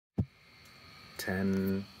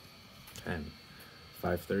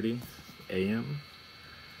5:30 a.m.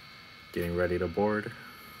 Getting ready to board.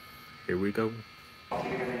 Here we go.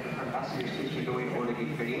 Passengers, please be going over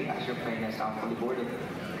gate 38 as your plane is now fully boarded.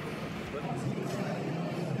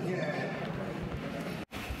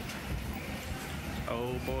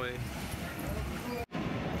 Oh boy.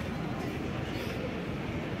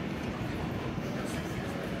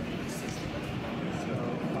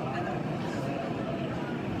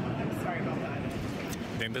 Sorry about that. I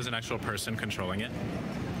think there's an actual person controlling it.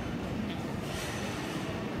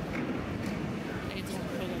 It's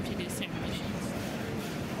programmed to do certain missions.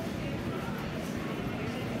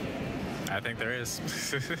 I think there is.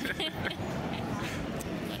 What,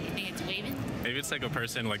 you think it's waving? Maybe it's like a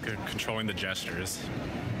person like controlling the gestures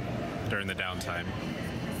during the downtime.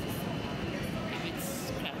 Maybe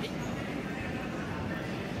it's crowded.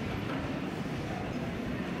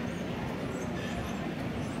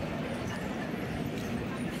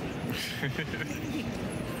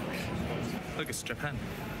 Look, it's Japan.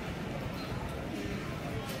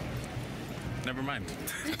 Never mind.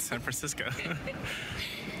 It's San Francisco.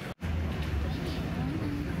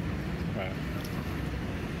 Right.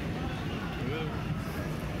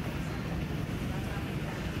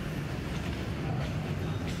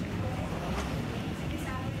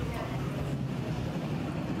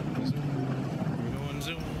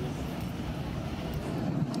 Zoom.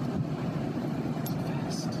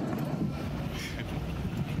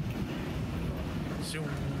 Zoom.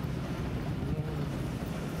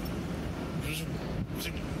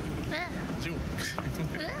 Zoom.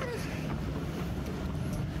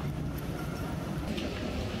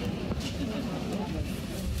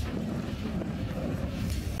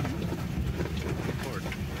 Board.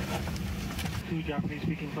 2 Japanese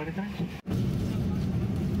speaking flight attendants.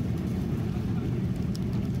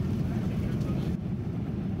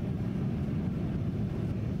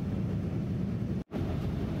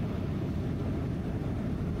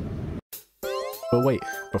 But wait,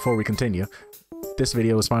 before we continue, this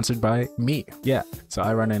video is sponsored by me. Yeah, so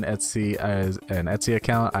I run an Etsy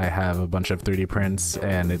account. I have a bunch of 3D prints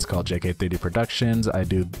and it's called JK 3D Productions. I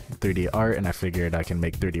do 3D art and I figured I can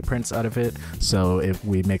make 3D prints out of it. So if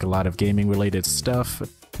we make a lot of gaming related stuff,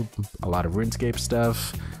 a lot of RuneScape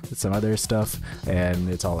stuff, some other stuff, and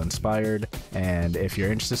it's all inspired. And if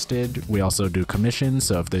you're interested, we also do commissions,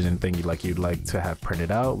 so if there's anything you'd like to have printed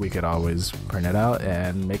out, we could always print it out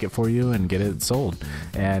and make it for you and get it sold.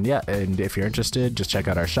 And yeah, and if you're interested, just check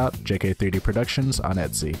out our shop, JK 3D Productions, on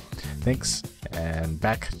Etsy. Thanks, and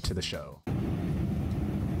back to the show.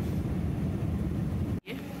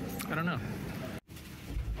 I don't know.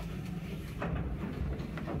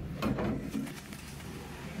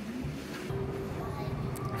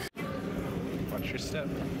 Watch your step.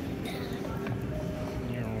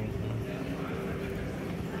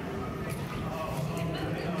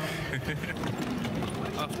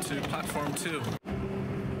 Up to platform 2.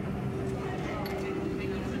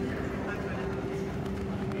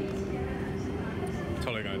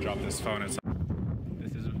 Totally gonna drop this phone. This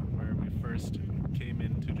is where we first came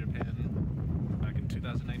into Japan back in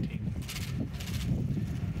 2019.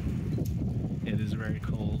 It is very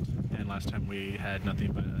cold, and last time we had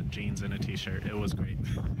nothing but jeans and a t-shirt. It was great.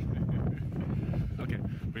 Okay,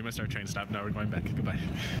 we missed our train stop. Now we're going back. Goodbye.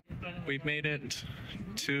 We've made it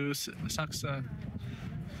to Asakusa.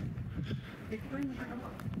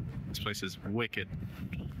 This place is wicked.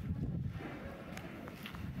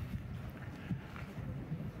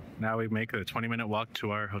 Now we make a 20-minute walk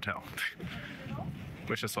to our hotel.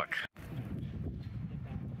 Wish us luck.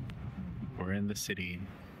 We're in the city.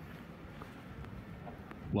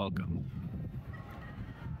 Welcome.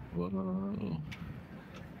 Whoa.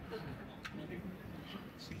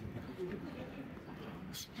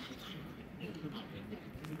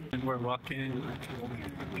 And we're walking.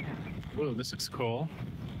 Whoa, this looks cool.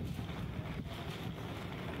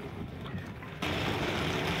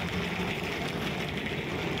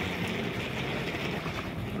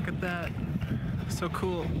 Look at that. So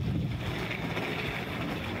cool.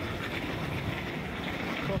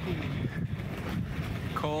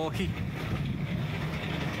 Cool.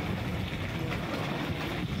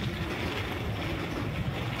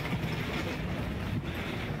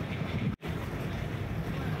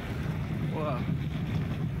 Whoa.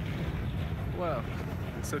 Whoa.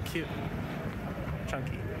 So cute.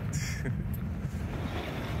 Chunky.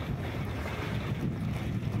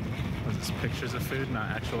 Was this pictures of food,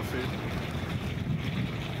 not actual food?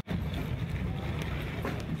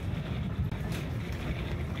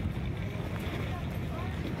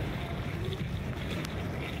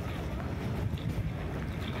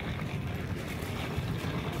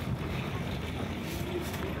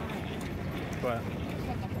 What?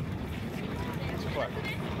 What?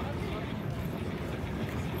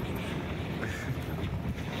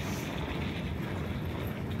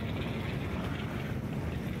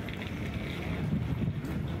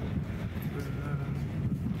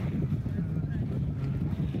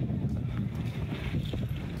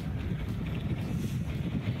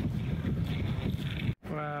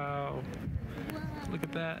 Wow. Look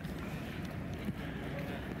at that.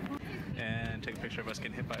 And take a picture of us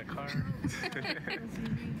getting hit by a car.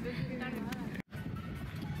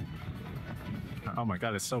 Oh my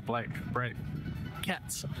god, it's so bright.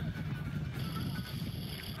 Cats.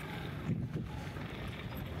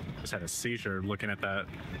 Just had a seizure looking at that.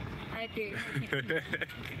 I did. I'm gonna get rid of it.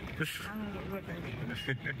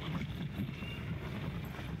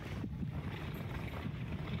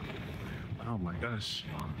 Oh my gosh.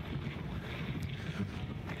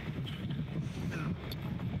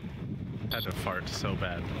 Had to fart so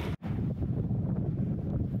bad.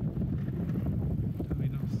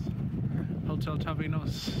 Tavinos. Hotel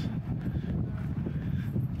Tavinos.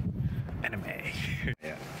 Anime.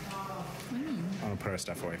 Yeah. I want to put our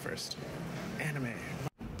stuff away first. Anime.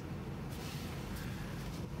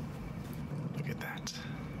 Look at that.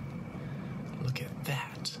 Look at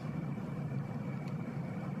that.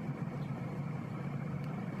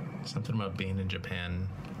 Something about being in Japan,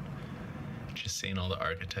 just seeing all the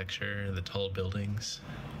architecture, the tall buildings.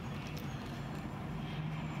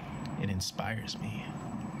 It inspires me.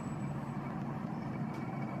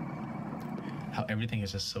 How everything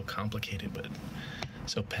is just so complicated, but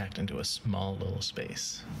so packed into a small little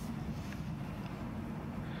space.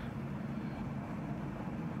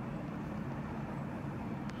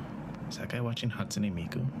 Is that guy watching Hatsune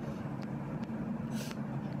Miku?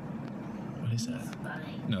 What is that?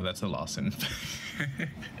 No, that's a Lawson.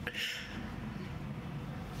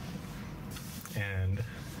 And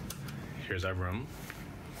here's our room.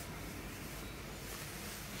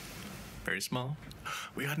 Very small.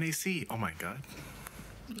 We got an AC. Oh my god.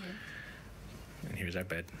 Yeah. And here's our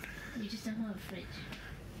bed. You just don't have a fridge.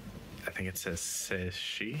 I think it says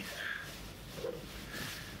Seshi.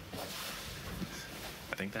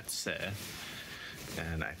 I think that's Se.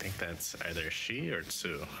 And I think that's either she or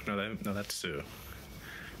Tsu. No, that's Tsu.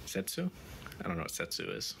 Setsu? I don't know what Setsu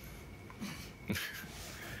is.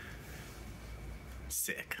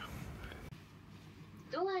 Sick.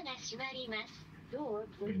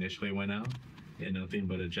 We initially went out in nothing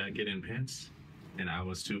but a jacket and pants, and I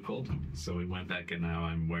was too cold, so we went back, and now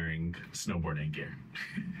I'm wearing snowboarding gear.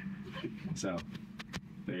 So,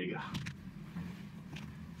 there you go.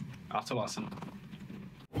 Off to Lawson.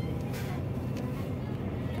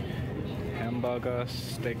 Hamburger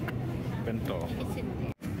steak bento.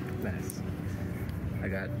 Nice. I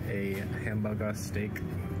got a hamburger steak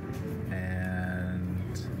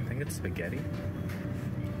and I think it's spaghetti.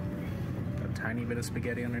 A tiny bit of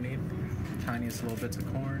spaghetti underneath, tiniest little bits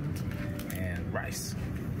of corn, and rice.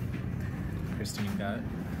 Christine got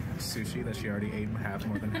sushi that she already ate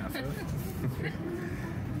more than half of.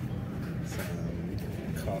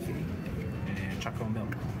 Some coffee and chocolate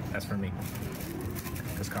milk. That's for me,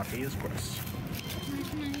 because coffee is gross.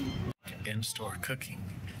 In-store cooking,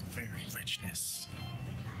 very richness.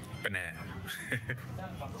 Banana.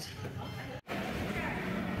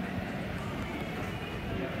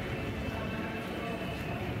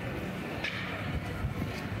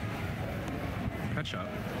 Pet shop.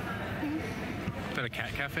 Is that a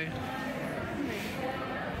cat cafe?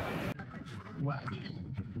 Wow.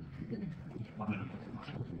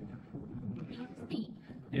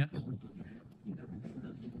 Yeah.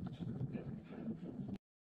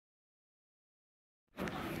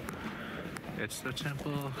 It's the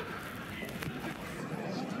temple.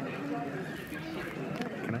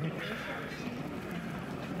 Can I?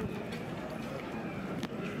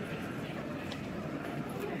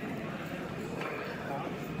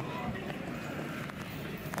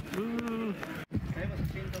 Ooh.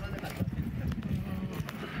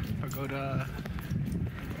 Pagoda.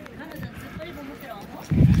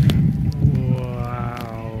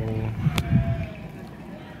 Wow.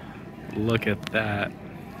 Look at that.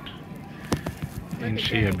 Ain't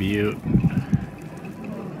she a beaut?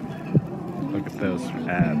 Look at those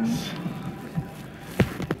abs.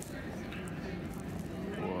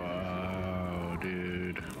 Whoa,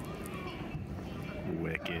 dude.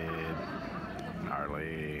 Wicked.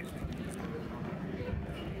 Gnarly.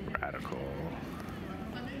 Radical.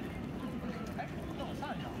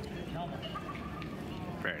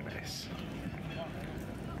 Very nice.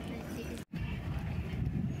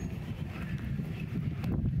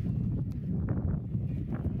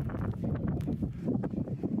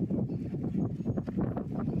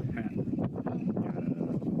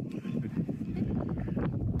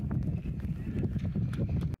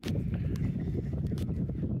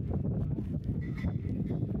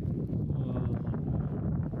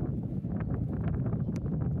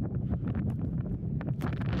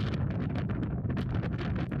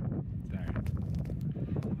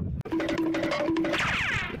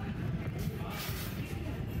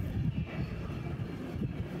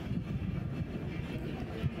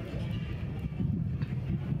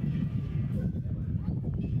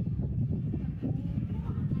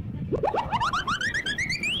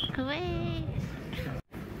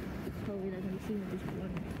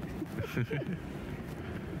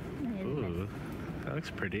 Ooh, that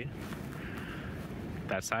looks pretty.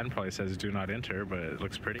 That sign probably says "Do not enter," but it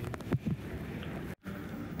looks pretty.